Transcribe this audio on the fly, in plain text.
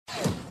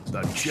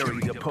The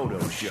Jerry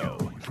Dipoto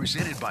Show,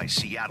 presented by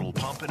Seattle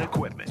Pump and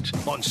Equipment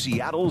on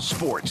Seattle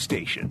Sports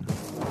Station.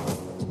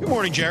 Good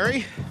morning,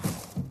 Jerry.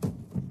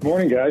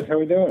 Morning, guys. How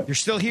we doing? You're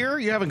still here?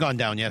 You haven't gone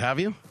down yet, have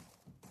you?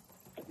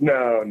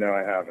 No,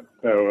 I haven't.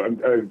 No,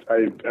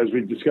 as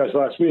we discussed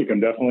last week, I'm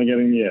definitely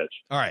getting the itch.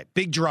 All right,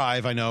 big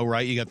drive, I know,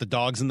 right? You got the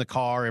dogs in the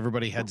car.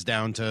 Everybody heads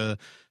down to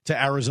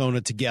Arizona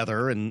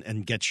together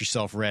and gets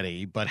yourself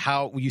ready. But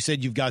how you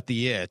said you've got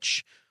the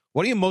itch.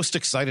 What are you most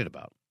excited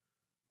about?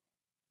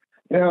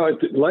 You know,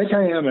 like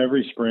I am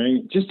every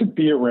spring, just to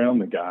be around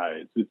the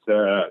guys. It's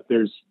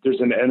there's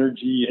an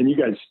energy, and you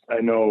guys,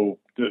 I know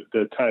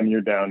the time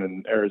you're down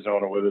in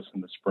Arizona with us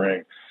in the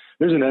spring,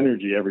 there's an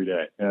energy every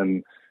day,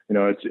 and you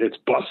know it's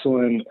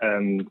bustling,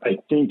 and I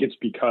think it's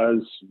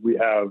because we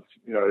have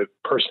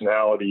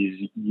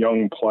personalities,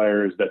 young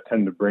players that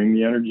tend to bring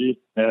the energy,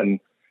 and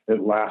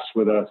it lasts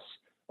with us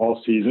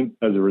all season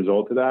as a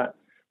result of that.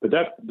 But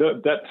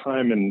that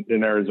time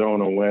in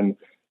Arizona when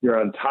you're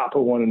on top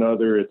of one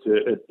another,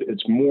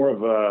 it's more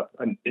of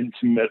an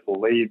intimate,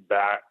 laid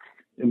back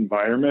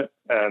environment,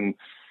 and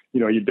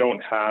you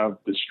don't have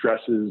the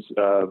stresses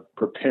of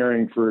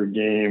preparing for a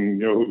game,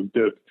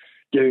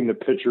 getting the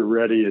pitcher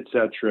ready,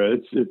 etc.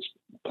 It's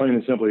plain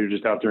and simple, you're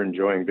just out there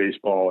enjoying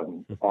baseball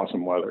and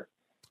awesome weather.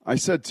 I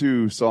said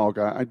to Saul,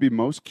 I'd be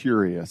most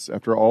curious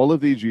after all of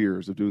these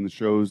years of doing the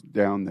shows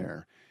down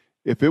there,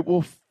 if it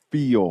will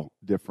feel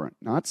different,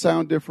 not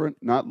sound different,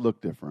 not look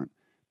different,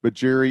 but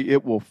Jerry,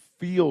 it will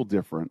feel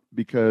different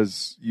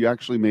because you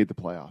actually made the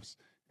playoffs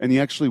and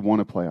you actually won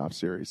a playoff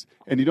series,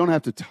 and you don't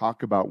have to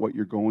talk about what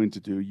you're going to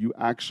do. You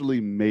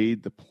actually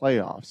made the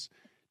playoffs.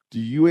 Do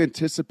you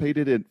anticipate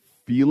it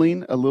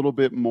feeling a little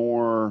bit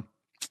more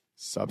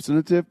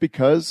substantive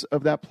because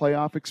of that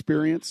playoff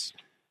experience?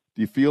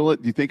 Do you feel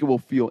it? Do you think it will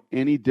feel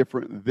any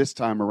different this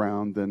time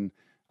around than,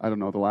 I don't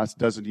know, the last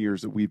dozen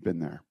years that we've been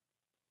there?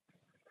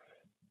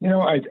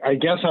 I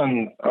guess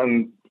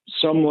on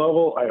some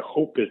level, I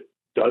hope it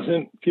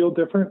doesn't feel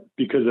different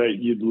because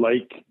you'd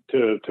like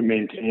to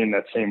maintain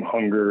that same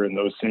hunger and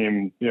those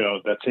same,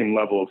 that same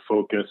level of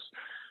focus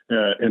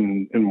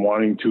in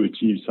wanting to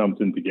achieve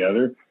something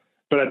together.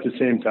 But at the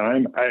same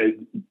time,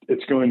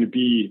 it's going to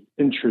be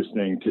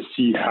interesting to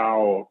see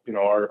how,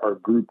 our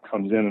group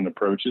comes in and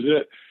approaches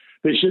it.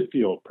 They should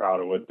feel proud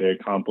of what they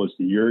accomplished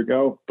a year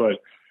ago.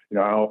 But,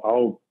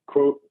 I'll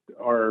quote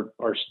our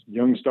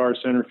young star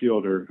center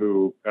fielder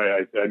who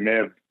I may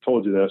have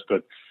told you this,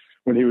 but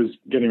when he was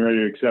getting ready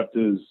to accept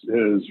his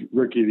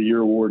Rookie of the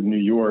Year award in New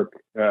York,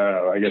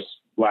 I guess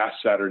last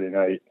Saturday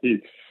night,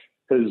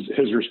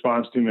 his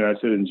response to me, I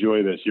said,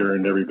 "Enjoy this. You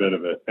earned every bit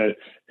of it." And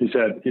he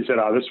said,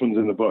 "Oh, this one's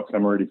in the books.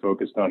 I'm already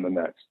focused on the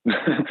next,"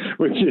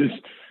 which is,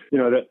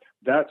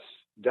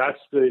 that's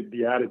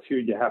the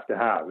attitude you have to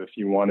have if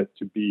you want it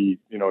to be,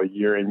 a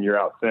year in, year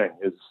out thing.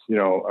 Is,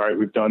 all right,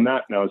 we've done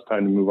that. Now it's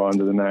time to move on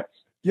to the next.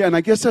 Yeah, and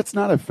I guess that's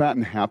not a fat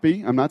and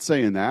happy. I'm not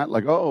saying that.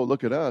 Like, oh,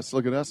 look at us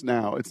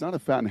now. It's not a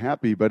fat and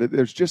happy, but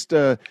there's just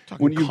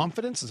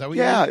confidence. Is that what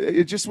you mean? Yeah,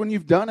 it's just when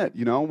you've done it.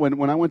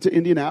 When I went to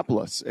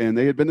Indianapolis and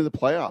they had been to the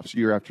playoffs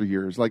year after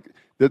year, it's like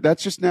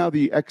that's just now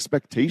the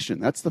expectation.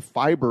 That's the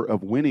fiber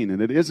of winning,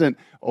 and it isn't.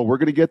 Oh, we're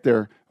going to get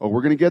there. Oh,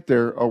 we're going to get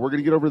there. Oh, we're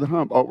going to get over the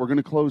hump. Oh, we're going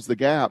to close the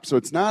gap. So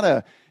it's not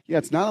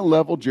a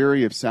level,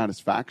 Jerry, of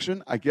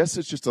satisfaction. I guess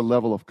it's just a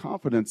level of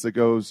confidence that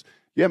goes,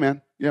 yeah,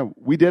 man. Yeah,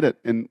 we did it,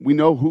 and we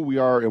know who we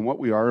are and what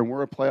we are, and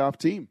we're a playoff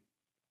team.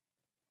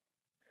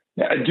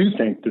 Yeah, I do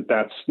think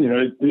that's,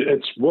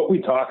 it's what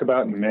we talk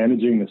about in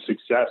managing the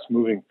success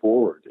moving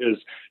forward is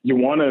you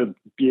want to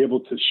be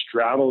able to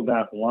straddle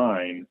that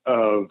line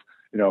of,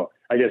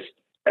 I guess,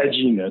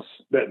 edginess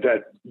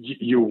that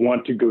you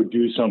want to go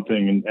do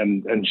something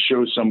and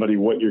show somebody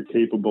what you're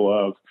capable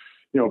of,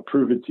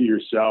 prove it to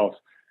yourself.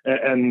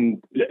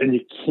 And you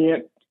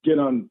can't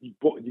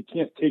you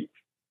can't take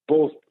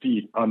both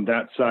feet on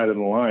that side of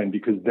the line,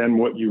 because then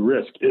what you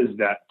risk is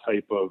that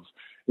type of,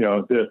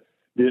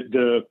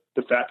 the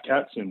fat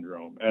cat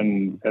syndrome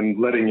and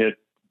letting it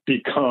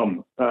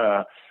become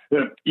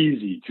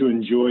easy to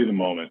enjoy the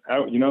moment.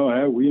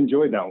 We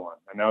enjoyed that one,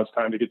 and now it's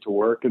time to get to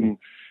work and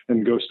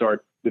go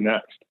start the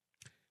next.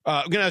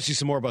 I'm going to ask you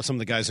some more about some of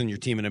the guys on your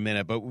team in a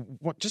minute, but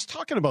just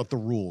talking about the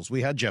rules,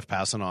 we had Jeff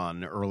Passan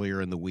on earlier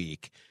in the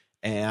week.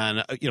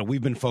 And,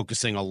 we've been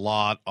focusing a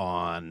lot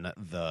on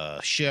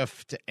the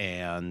shift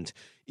and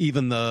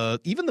even the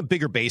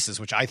bigger bases,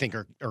 which I think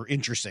are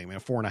interesting. I mean, a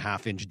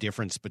 4.5-inch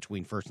difference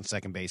between first and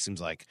second base seems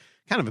like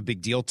kind of a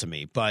big deal to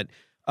me. But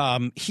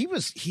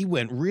he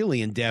went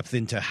really in depth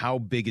into how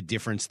big a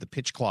difference the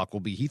pitch clock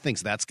will be. He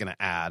thinks that's going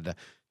to add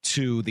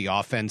to the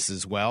offense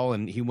as well.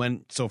 And he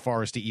went so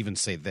far as to even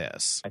say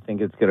this. I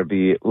think it's going to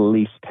be at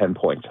least 10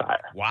 points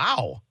higher.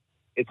 Wow.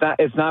 It's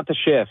not the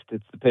shift.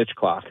 It's the pitch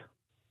clock.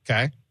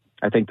 Okay.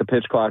 I think the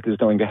pitch clock is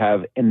going to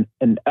have, and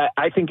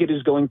I think it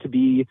is going to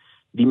be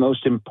the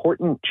most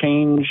important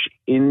change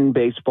in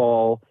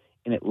baseball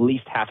in at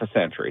least half a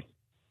century.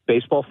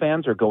 Baseball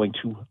fans are going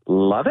to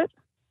love it,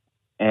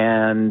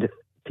 and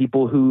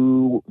people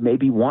who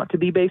maybe want to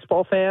be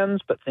baseball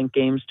fans but think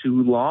games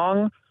too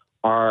long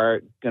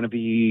are going to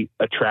be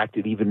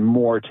attracted even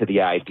more to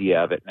the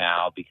idea of it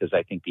now, because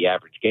I think the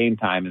average game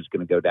time is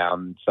going to go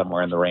down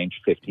somewhere in the range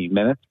of 15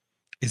 minutes.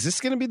 Is this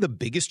going to be the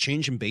biggest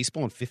change in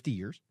baseball in 50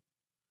 years?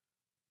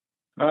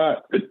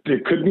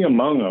 It could be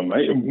among them.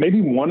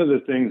 Maybe one of the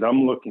things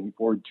I'm looking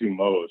forward to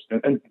most,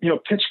 and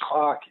pitch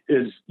clock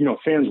is,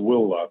 fans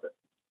will love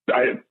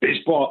it.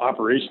 Baseball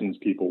operations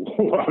people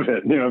will love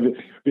it, to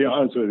be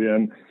honest with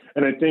you.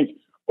 And I think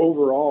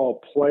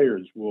overall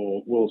players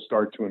will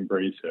start to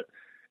embrace it.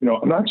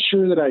 I'm not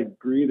sure that I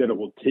agree that it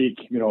will take,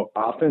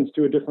 offense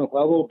to a different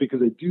level, because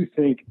I do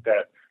think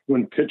that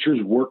when pitchers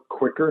work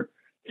quicker,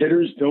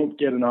 hitters don't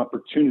get an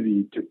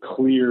opportunity to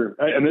clear.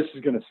 And this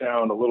is going to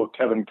sound a little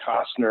Kevin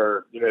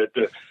Costner,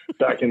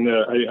 back in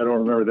I don't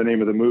remember the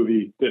name of the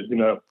movie,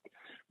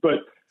 but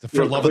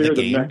for love of the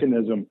game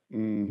mechanism.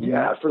 Mm-hmm.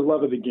 Yeah, for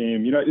love of the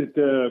game.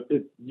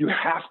 You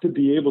have to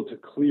be able to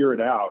clear it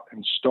out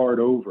and start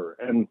over.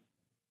 And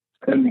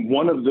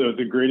one of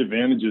the great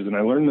advantages, and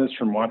I learned this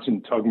from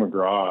watching Tug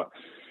McGraw,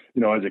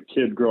 as a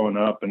kid growing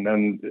up, and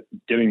then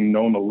getting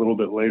known a little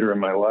bit later in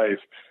my life.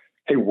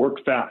 Hey,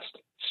 work fast.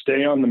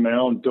 Stay on the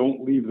mound.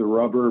 Don't leave the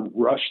rubber.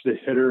 Rush the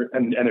hitter.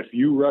 And if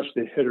you rush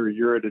the hitter,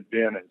 you're at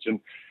advantage. And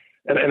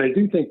I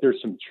do think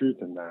there's some truth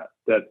in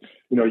that,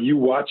 you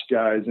watch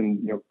guys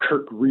and,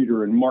 Kirk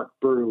Reeder and Mark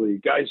Burley,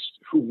 guys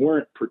who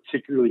weren't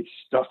particularly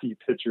stuffy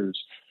pitchers,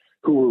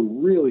 who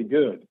were really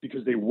good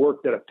because they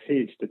worked at a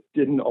pace that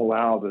didn't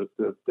allow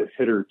the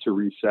hitter to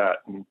reset.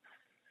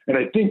 And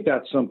I think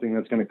that's something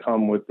that's going to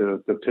come with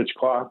the pitch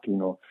clock,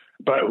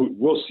 but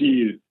we'll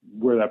see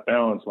where that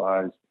balance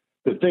lies.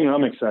 The thing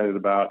I'm excited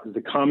about is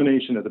the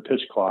combination of the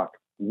pitch clock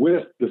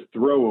with the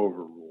throw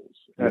over rules,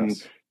 and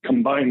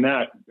combine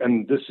that.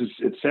 And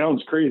it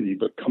sounds crazy,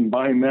 but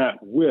combine that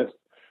with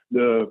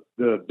the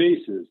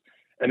bases.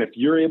 And if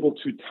you're able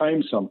to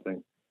time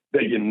something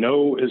that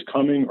is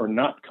coming or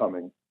not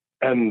coming,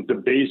 and the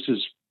base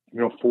is,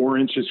 4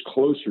 inches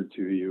closer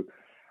to you,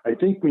 I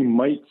think we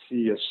might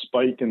see a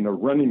spike in the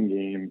running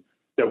game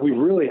that we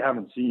really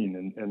haven't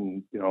seen.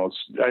 And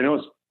I know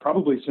it's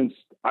probably since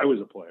I was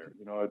a player,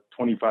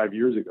 25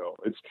 years ago.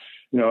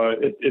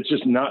 It's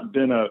just not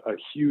been a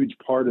huge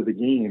part of the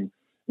game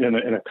in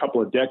a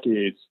couple of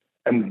decades.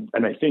 And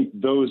I think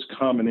those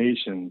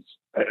combinations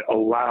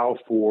allow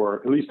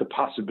for at least a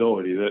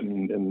possibility that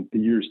in the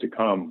years to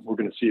come, we're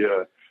going to see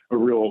a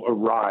real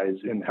rise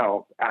in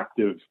how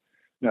active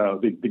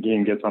the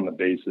game gets on the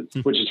bases,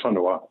 which is fun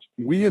to watch.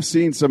 We have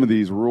seen some of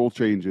these rule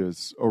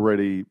changes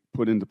already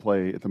put into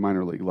play at the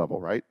minor league level,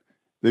 right?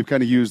 They've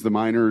kind of used the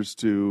minors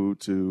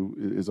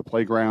as a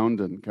playground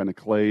and kind of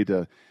clay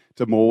to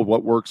mold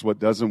what works, what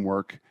doesn't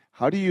work.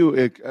 How do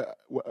you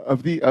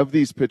of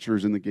these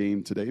pitchers in the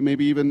game today,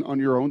 maybe even on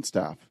your own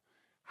staff,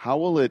 how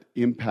will it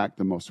impact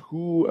the most?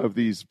 Who of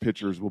these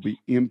pitchers will be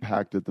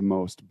impacted the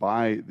most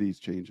by these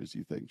changes,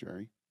 you think,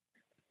 Jerry?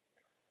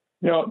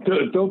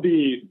 There'll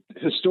be,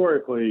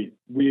 historically,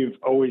 we've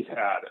always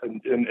had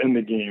in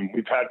the game,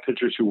 we've had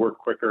pitchers who work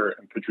quicker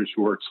and pitchers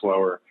who work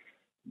slower.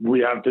 We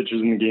have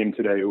pitchers in the game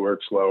today who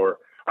work slower.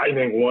 I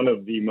think one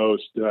of the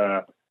most,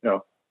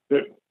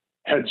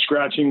 head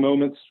scratching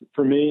moments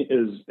for me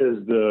is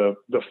the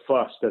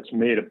fuss that's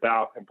made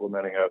about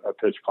implementing a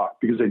pitch clock,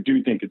 because I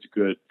do think it's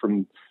good for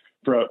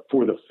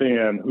the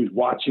fan who's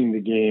watching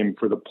the game,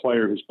 for the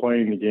player who's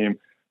playing the game.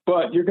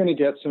 But you're going to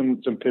get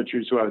some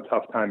pitchers who have a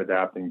tough time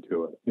adapting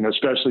to it,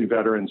 especially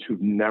veterans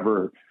who've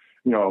never,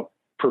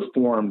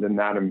 performed in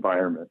that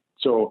environment.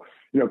 So,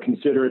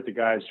 consider it the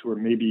guys who are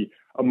maybe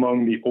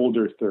among the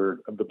older third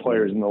of the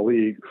players in the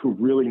league who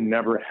really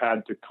never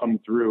had to come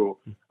through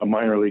a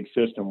minor league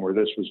system where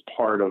this was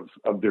part of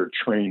their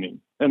training.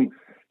 And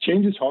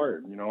change is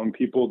hard, and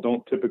people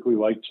don't typically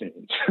like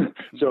change.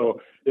 So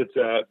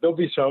there'll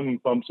be some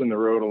bumps in the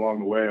road along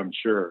the way, I'm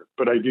sure.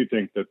 But I do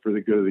think that for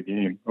the good of the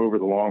game, over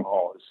the long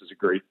haul, this is a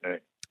great thing.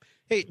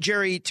 Hey,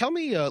 Jerry, tell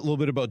me a little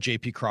bit about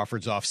J.P.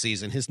 Crawford's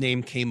offseason. His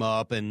name came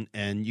up, and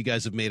you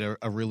guys have made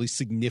a really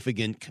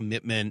significant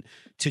commitment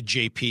to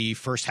J.P.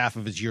 First half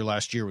of his year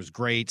last year was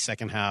great.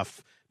 Second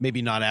half,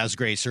 maybe not as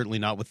great, certainly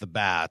not with the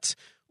bats.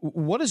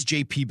 What has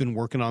J.P. been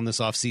working on this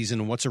offseason,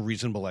 and what's a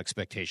reasonable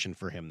expectation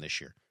for him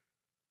this year?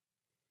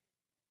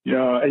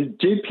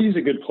 JP's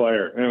a good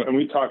player, and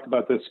we talked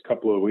about this a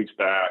couple of weeks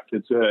back.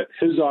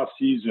 His off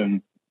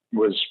season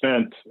was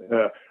spent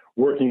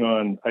working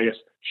on,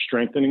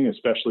 strengthening,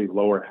 especially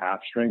lower half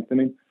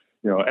strengthening,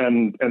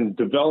 and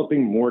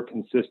developing more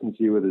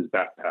consistency with his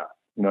bat path.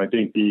 I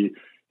think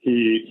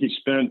he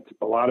spent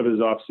a lot of his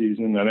off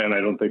season, and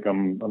I don't think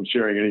I'm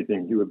sharing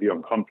anything he would be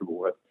uncomfortable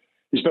with.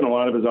 He spent a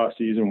lot of his off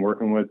season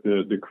working with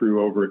the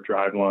crew over at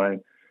Driveline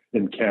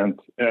in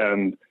Kent,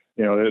 and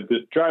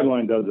the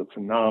Driveline does a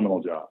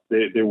phenomenal job.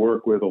 They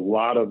work with a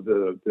lot of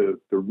the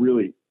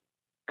really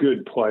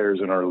good players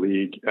in our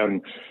league.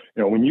 And,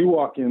 when you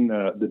walk in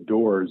the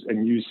doors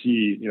and you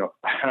see,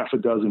 half a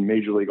dozen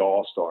major league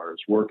all-stars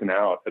working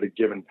out at a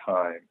given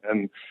time,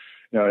 and,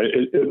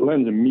 it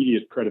lends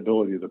immediate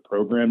credibility to the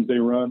programs they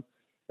run.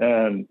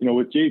 And,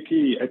 with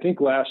JP, I think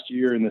last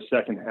year in the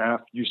second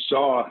half, you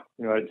saw,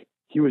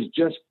 he was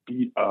just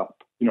beat up.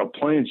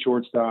 Playing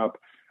shortstop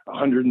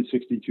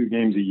 162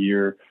 games a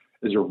year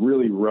is a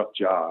really rough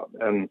job.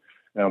 And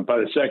by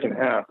the second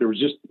half,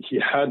 he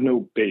had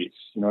no base.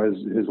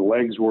 His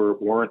legs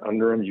weren't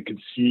under him. You could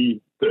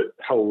see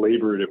how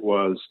labored it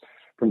was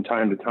from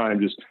time to time,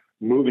 just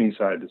moving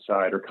side to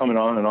side or coming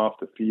on and off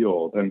the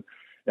field. And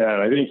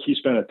I think he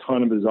spent a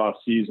ton of his off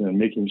season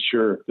making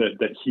sure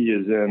that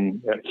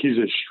he's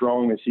as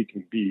strong as he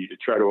can be to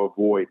try to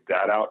avoid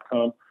that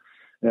outcome.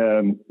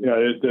 And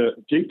the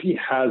JP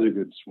has a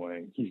good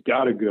swing. He's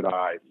got a good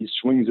eye. He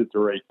swings at the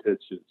right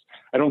pitches.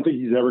 I don't think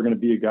he's ever going to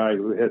be a guy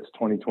who hits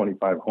 20,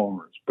 25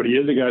 homers, but he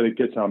is a guy that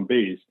gets on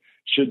base,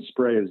 should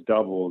spray his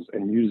doubles,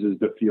 and uses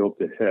the field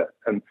to hit.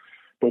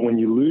 But when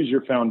you lose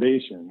your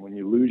foundation, when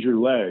you lose your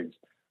legs,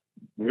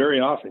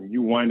 very often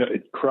you wind up,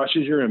 it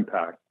crushes your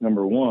impact,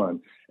 number one,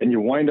 and you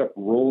wind up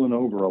rolling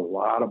over a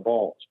lot of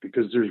balls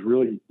because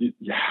you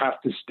have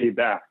to stay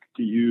back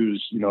to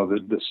use,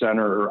 the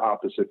center or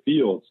opposite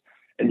fields.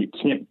 And you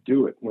can't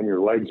do it when your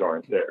legs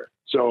aren't there.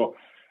 So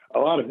a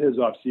lot of his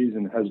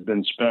offseason has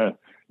been spent,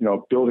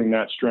 building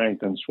that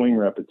strength and swing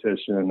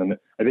repetition. And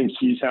I think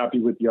he's happy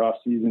with the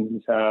offseason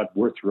he's had.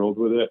 We're thrilled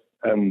with it.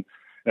 And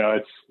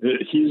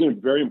he's a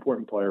very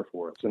important player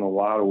for us in a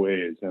lot of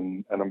ways.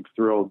 And I'm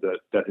thrilled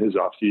that his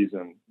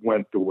offseason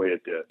went the way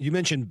it did. You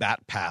mentioned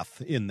bat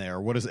path in there.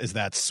 What is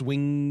that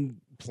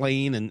swing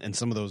plane and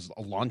some of those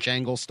launch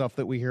angle stuff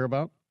that we hear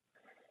about?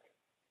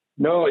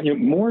 No,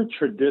 more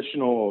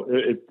traditional,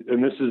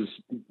 and this is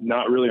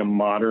not really a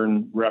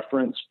modern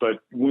reference, but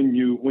when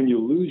you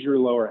lose your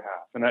lower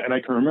half, and I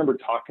can remember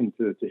talking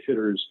to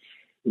hitters,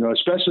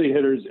 especially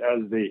hitters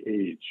as they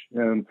age,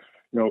 and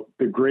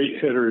the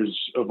great hitters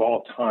of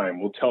all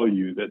time will tell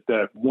you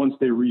that once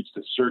they reach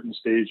a certain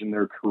stage in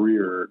their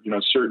career,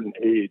 certain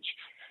age,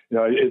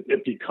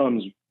 it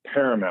becomes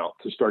paramount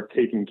to start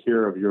taking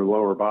care of your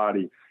lower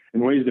body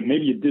in ways that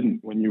maybe you didn't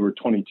when you were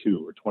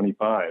 22 or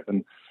 25,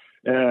 and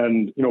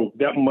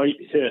that might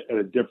hit at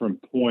a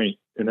different point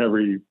in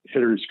every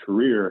hitter's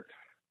career.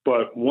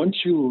 But once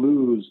you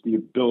lose the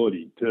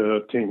ability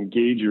to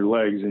engage your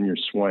legs in your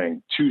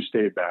swing, to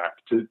stay back,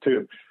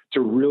 to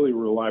really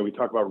rely, we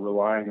talk about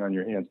relying on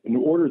your hands. In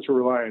order to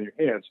rely on your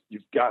hands,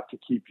 you've got to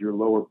keep your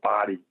lower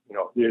body, you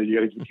got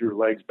to keep your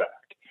legs back.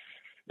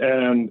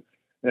 And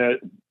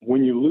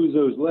when you lose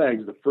those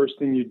legs, the first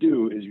thing you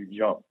do is you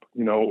jump,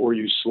 or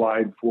you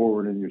slide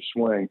forward in your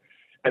swing.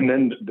 And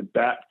then the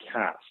bat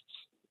casts.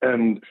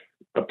 And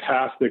a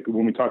path that,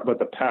 when we talk about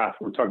the path,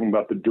 we're talking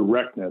about the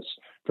directness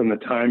from the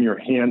time your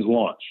hands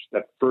launch,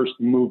 that first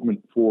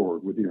movement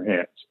forward with your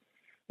hands.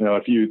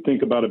 If you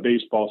think about a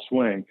baseball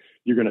swing,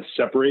 you're going to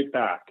separate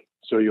back.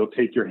 So you'll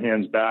take your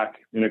hands back,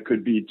 and it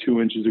could be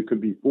 2 inches, it could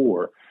be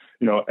 4,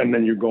 and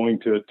then you're going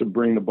to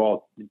bring the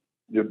ball,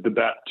 the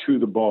bat to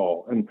the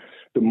ball. And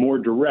the more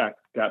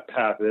direct that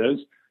path is,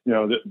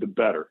 the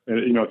better.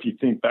 And, if you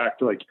think back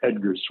to like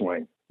Edgar's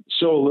swing,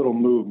 so little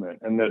movement,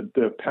 and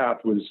the path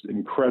was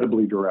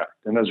incredibly direct.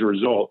 And as a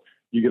result,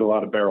 you get a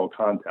lot of barrel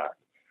contact.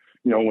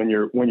 When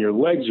your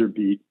legs are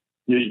beat,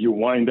 you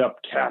wind up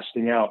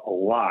casting out a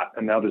lot.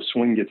 And now the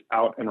swing gets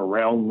out and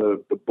around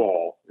the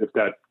ball, if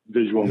that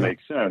visual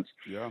makes sense.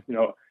 Yeah.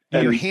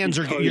 And your hands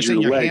you're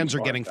saying your hands are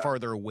getting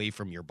farther away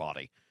from your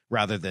body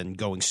rather than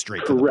going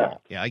straight to the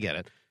ball. Yeah, I get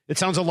it. It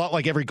sounds a lot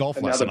like every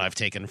golf lesson I've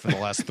taken for the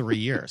last 3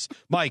 years.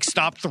 Mike,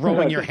 stop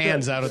throwing your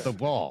hands out at the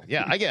ball.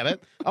 Yeah, I get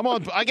it.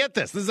 I get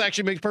this. This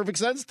actually makes perfect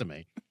sense to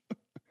me.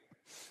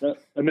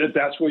 And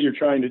that's what you're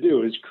trying to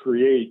do, is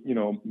create,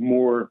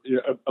 more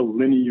a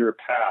linear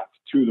path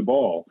to the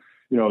ball,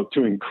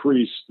 to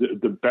increase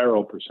the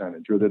barrel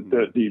percentage or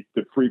the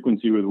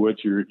frequency with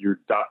which you're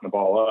dotting the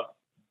ball up.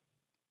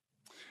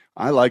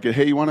 I like it.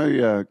 Hey, you want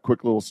a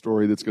quick little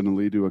story that's going to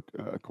lead to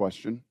a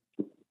question?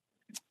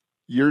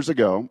 Years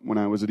ago, when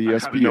I was at ESPN,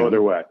 I have no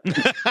other way.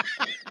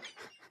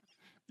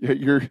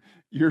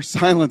 your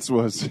silence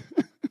was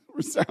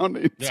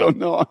resounding. Yeah. So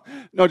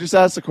no, just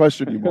ask the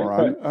question, you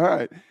moron. All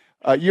right.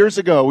 Years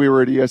ago, we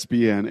were at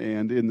ESPN,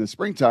 and in the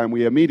springtime,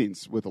 we have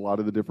meetings with a lot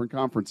of the different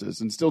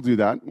conferences, and still do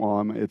that while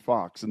I'm at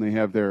Fox. And they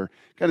have their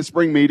kind of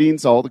spring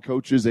meetings, all the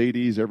coaches,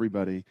 ADs,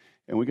 everybody.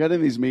 And we got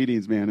in these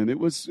meetings, man, and it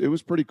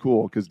was pretty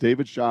cool because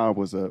David Shaw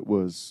was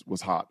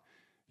hot.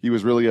 He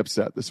was really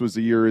upset. This was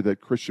the year that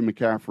Christian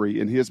McCaffrey,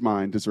 in his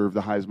mind, deserved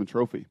the Heisman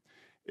Trophy.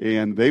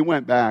 And they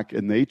went back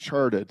and they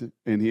charted,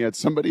 and he had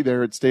somebody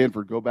there at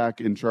Stanford go back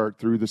and chart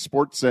through the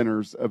sports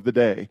centers of the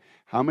day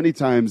how many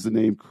times the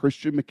name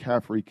Christian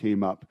McCaffrey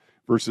came up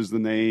versus the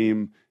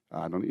name,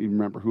 I don't even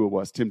remember who it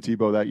was, Tim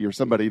Tebow that year,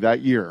 somebody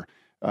that year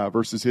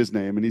versus his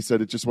name. And he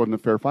said it just wasn't a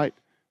fair fight.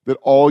 That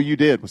all you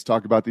did was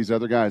talk about these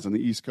other guys on the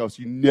East Coast.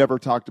 You never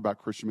talked about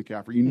Christian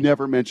McCaffrey. You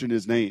never mentioned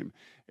his name.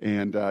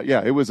 And,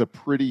 it was a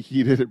pretty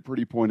heated and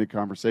pretty pointed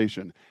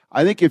conversation.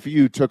 I think if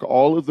you took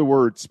all of the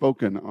words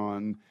spoken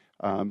on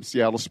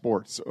Seattle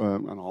sports,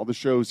 on all the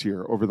shows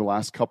here over the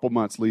last couple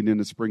months leading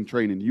into spring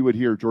training, you would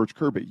hear George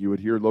Kirby, you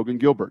would hear Logan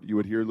Gilbert, you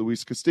would hear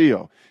Luis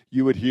Castillo,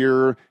 you would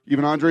hear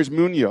even Andres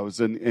Munoz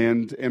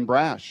and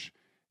Brash.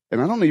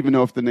 And I don't even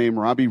know if the name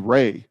Robbie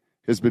Ray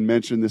has been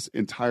mentioned this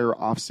entire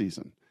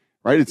offseason,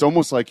 right? It's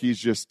almost like he's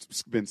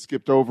just been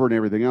skipped over and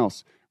everything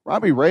else.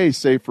 Robbie Ray,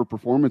 save for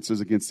performances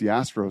against the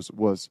Astros,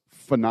 was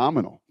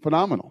phenomenal.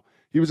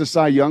 He was a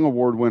Cy Young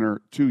Award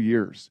winner 2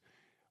 years.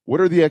 What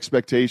are the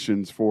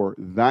expectations for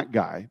that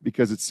guy?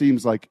 Because it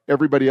seems like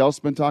everybody else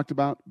has been talked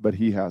about, but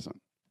he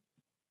hasn't.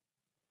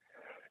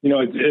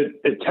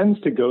 It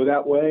tends to go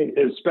that way,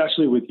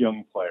 especially with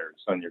young players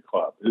on your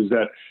club, is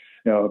that,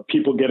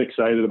 people get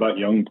excited about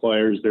young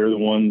players. They're the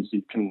ones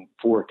you can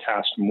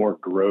forecast more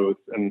growth.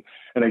 And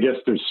I guess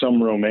there's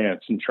some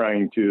romance in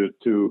trying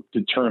to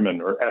determine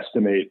or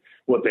estimate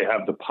what they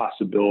have the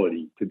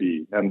possibility to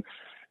be. And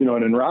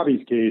in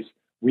Robbie's case,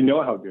 we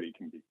know how good he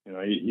can be.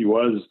 He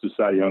was the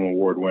Cy Young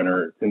Award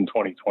winner in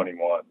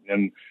 2021.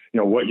 And,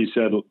 what you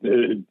said,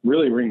 it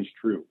really rings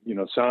true.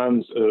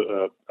 Sans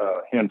a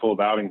handful of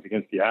outings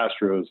against the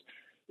Astros,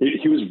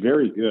 he was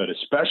very good,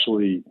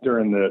 especially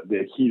during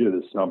the heat of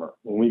the summer.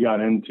 When we got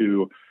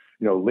into,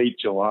 late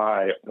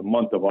July, the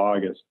month of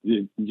August,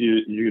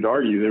 you'd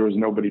argue there was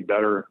nobody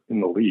better in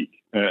the league.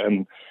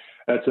 And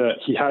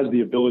he has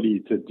the ability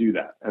to do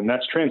that. And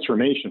that's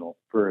transformational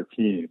for a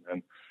team.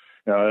 And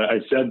I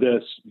said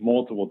this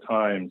multiple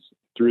times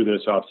through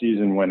this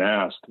offseason when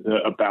asked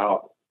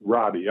about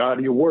Robbie.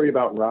 Do you worry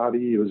about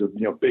Robbie? It was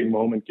a big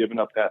moment giving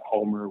up that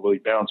homer. Will he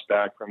bounce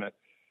back from it?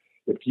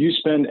 If you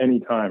spend any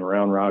time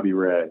around Robbie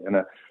Ray, and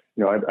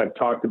I've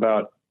talked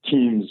about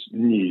teams'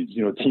 needs,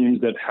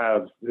 teams that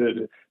have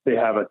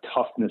a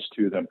toughness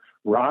to them.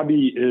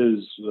 Robbie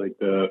is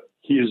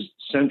he is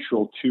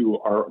central to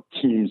our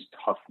team's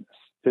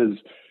toughness,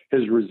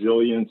 his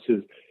resilience,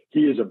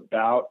 he is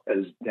about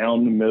as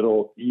down the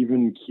middle,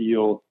 even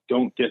keel,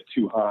 don't get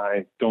too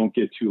high, don't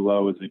get too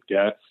low as it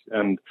gets.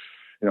 And,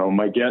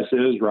 my guess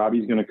is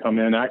Robbie's going to come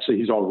in. Actually,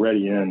 he's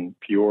already in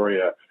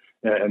Peoria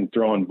and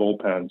throwing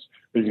bullpens.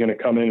 He's going to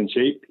come in and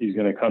shape. He's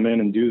going to come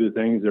in and do the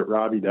things that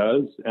Robbie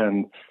does.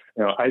 And,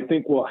 I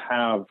think we'll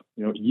have,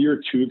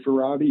 year 2 for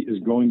Robbie is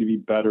going to be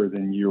better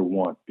than year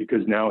 1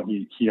 because now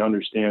he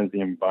understands the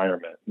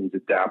environment. He's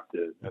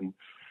adapted. And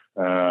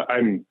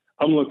I'm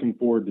looking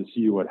forward to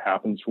see what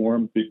happens for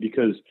him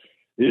because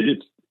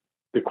it's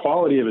the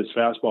quality of his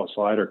fastball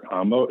slider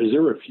combo is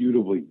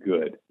irrefutably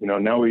good.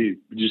 Now we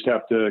just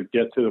have to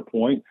get to the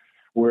point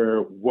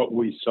where what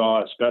we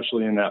saw,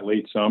 especially in that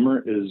late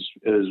summer,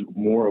 is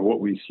more of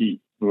what we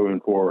see moving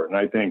forward. And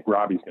I think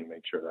Robbie's going to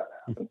make sure that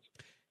happens.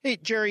 Hey,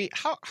 Jerry,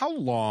 how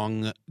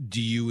long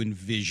do you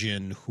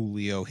envision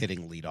Julio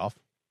hitting leadoff?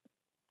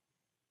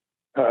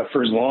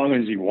 For as long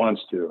as he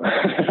wants to.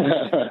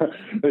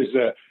 There's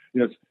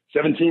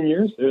 17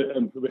 years,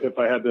 if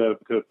I had to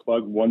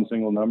plug one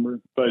single number.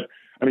 But,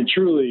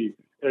 truly,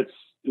 it's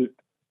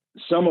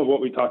some of what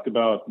we talked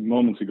about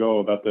moments ago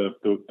about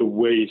the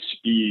way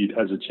speed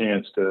has a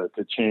chance to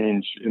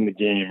change in the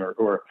game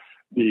or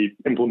the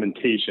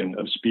implementation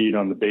of speed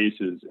on the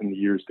bases in the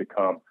years to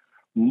come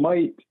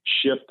might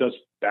shift us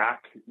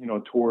back,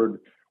 toward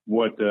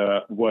what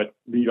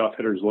leadoff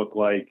hitters look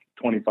like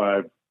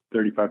 25,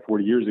 35,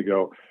 40 years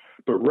ago.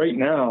 But right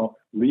now,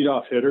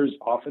 leadoff hitters,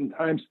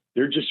 oftentimes,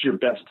 they're just your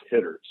best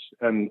hitters.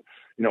 And,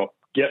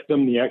 get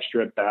them the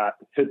extra at bat,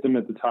 hit them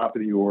at the top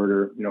of the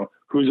order.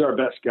 Who's our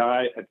best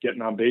guy at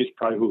getting on base?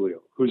 Probably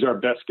Julio. Who's our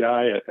best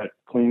guy at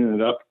cleaning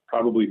it up?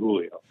 Probably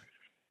Julio.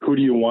 Who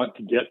do you want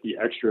to get the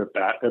extra at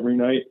bat every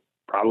night?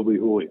 Probably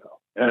Julio.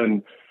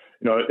 And,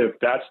 if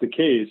that's the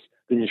case,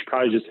 then you should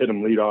probably just hit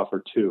him leadoff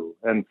or 2.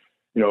 And,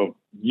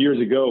 years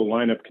ago,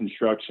 lineup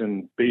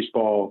construction,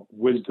 baseball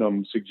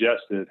wisdom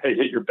suggested, hey,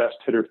 hit your best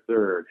hitter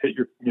third, hit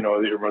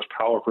your most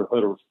powerful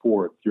hitter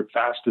fourth, your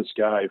fastest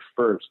guy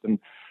first. And,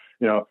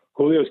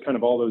 Julio's kind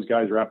of all those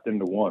guys wrapped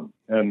into one.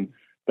 And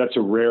that's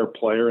a rare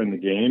player in the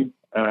game.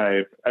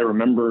 And I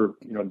remember,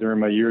 during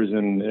my years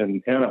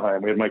in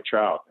Anaheim, we had Mike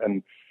Trout.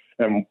 And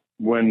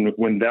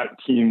when that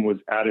team was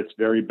at its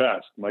very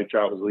best, Mike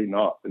Trout was leading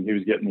off and he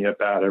was getting the at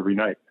bat every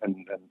night.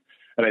 And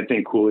I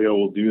think Julio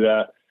will do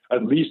that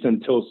at least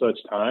until such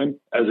time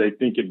as I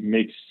think it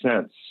makes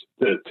sense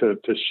to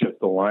shift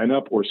the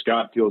lineup or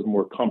Scott feels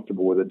more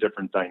comfortable with a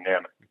different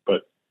dynamic.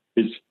 But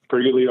he's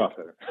pretty good leadoff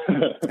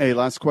hitter. Hey,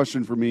 last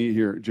question for me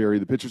here, Jerry.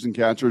 The pitchers and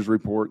catchers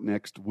report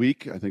next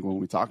week. I think when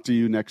we talk to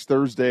you next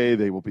Thursday,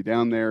 they will be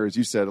down there. As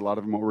you said, a lot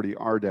of them already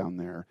are down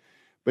there.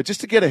 But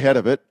just to get ahead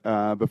of it,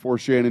 before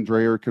Shannon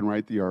Dreyer can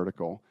write the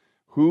article,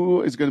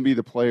 who is going to be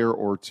the player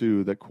or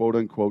two that, quote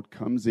unquote,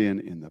 comes in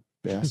the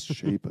best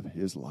shape of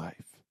his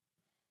life?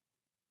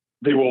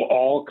 They will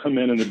all come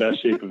in the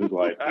best shape of his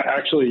life.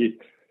 Actually,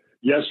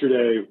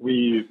 yesterday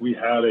we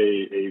had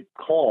a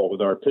call with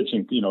our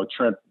pitching,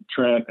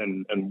 Trent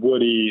and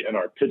Woody and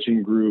our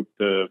pitching group,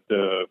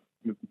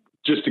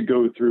 just to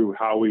go through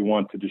how we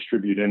want to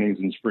distribute innings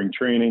in spring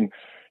training,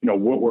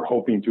 what we're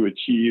hoping to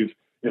achieve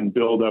and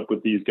build up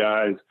with these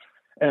guys.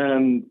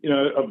 And,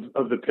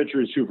 of the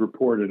pitchers who've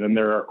reported, and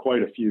there are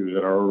quite a few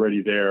that are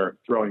already there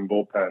throwing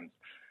bullpens.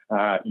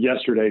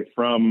 Yesterday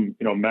from,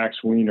 Max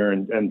Wiener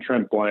and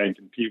Trent Blank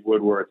and Pete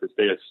Woodworth, as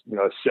they,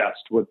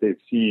 assessed what they've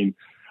seen.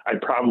 I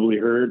probably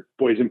heard,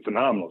 boy, he's in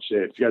phenomenal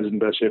shape. This guy's in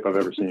the best shape I've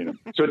ever seen him.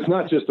 So it's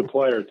not just a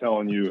player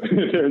telling you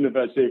they're in the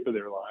best shape of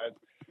their lives.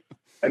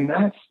 And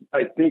that's,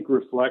 I think,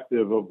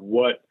 reflective of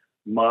what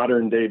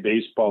modern day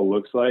baseball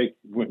looks like.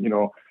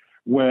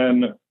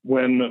 When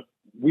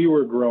we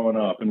were growing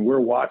up and we're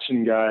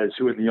watching guys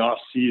who in the off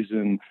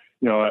season,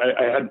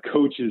 I had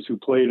coaches who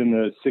played in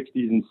the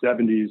 60s and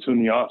 70s who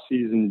in the off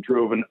season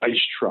drove an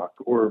ice truck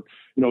or,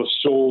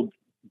 sold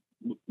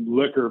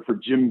liquor for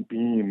Jim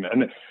Beam.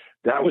 And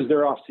that was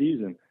their off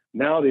season.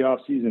 Now the off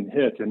season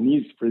hits,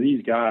 and for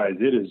these guys,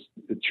 it is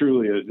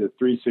truly a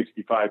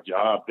 365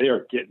 job. They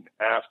are getting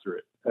after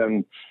it.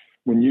 And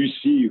when you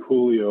see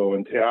Julio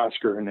and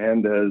Teoscar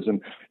Hernandez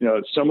and,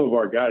 some of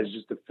our guys,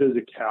 just the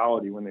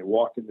physicality when they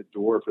walk in the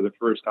door for the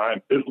first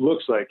time, it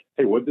looks like,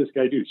 hey, what'd this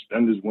guy do?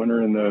 Spend his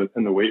winter in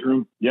the weight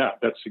room? Yeah,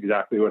 that's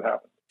exactly what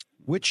happened.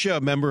 Which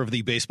member of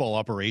the baseball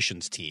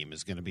operations team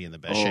is going to be in the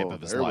best shape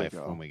of his life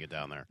when we get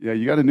down there? Yeah,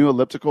 you got a new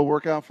elliptical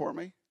workout for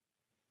me?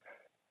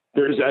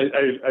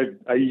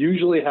 I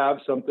usually have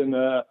something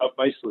up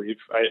my sleeve.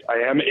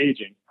 I am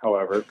aging,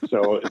 however.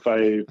 So if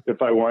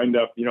I wind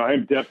up, I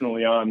am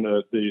definitely on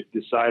the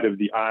side of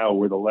the aisle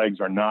where the legs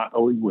are not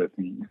always with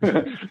me.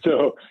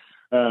 So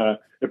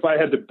if I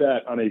had to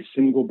bet on a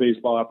single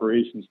baseball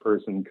operations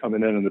person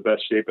coming in the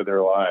best shape of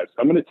their lives,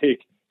 I'm going to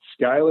take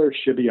Skylar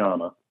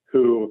Shibayama,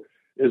 who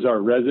is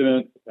our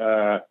resident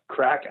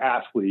crack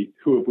athlete.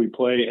 Who, if we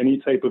play any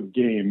type of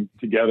game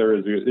together,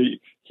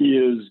 he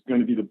is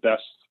going to be the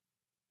best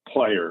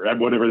player at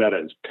whatever that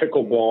is.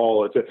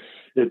 Pickleball.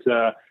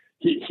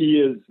 He's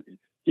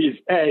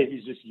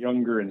just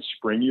younger and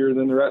springier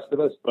than the rest of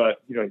us,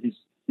 but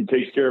he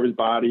takes care of his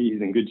body.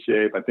 He's in good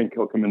shape. I think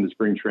he'll come into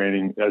spring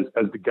training as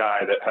the guy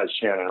that has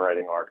Shannon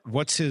writing art.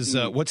 What's his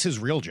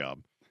real job?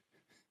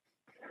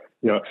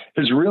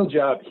 His real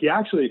job.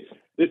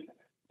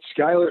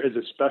 Skylar is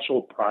a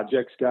special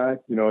projects guy.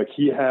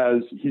 He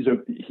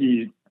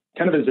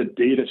kind of is a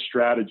data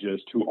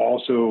strategist who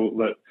also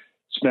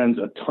spends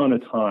a ton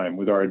of time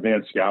with our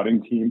advanced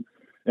scouting team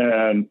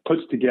and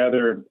puts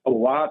together a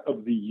lot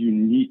of the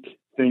unique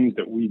things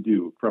that we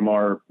do, from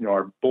our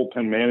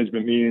bullpen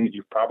management meeting that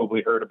you've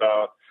probably heard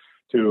about,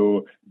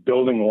 to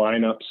building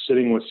lineups,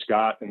 sitting with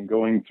Scott and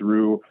going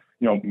through,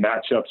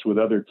 matchups with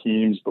other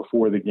teams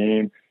before the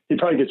game. He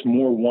probably gets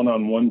more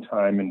one-on-one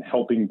time in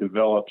helping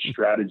develop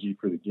strategy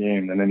for the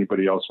game than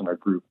anybody else in our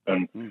group,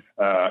 and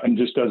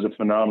just does a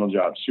phenomenal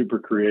job. Super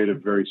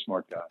creative, very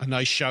smart guy. A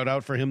nice shout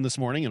out for him this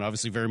morning, and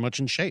obviously very much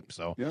in shape.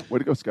 So yeah, way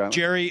to go, Scott.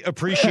 Jerry,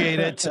 appreciate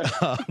it.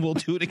 We'll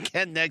do it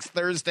again next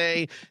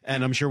Thursday,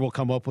 and I'm sure we'll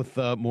come up with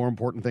more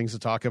important things to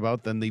talk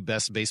about than the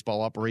best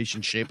baseball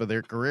operation shape of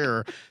their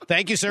career.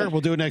 Thank you, sir.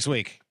 We'll do it next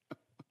week.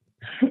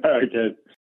 All right, kid.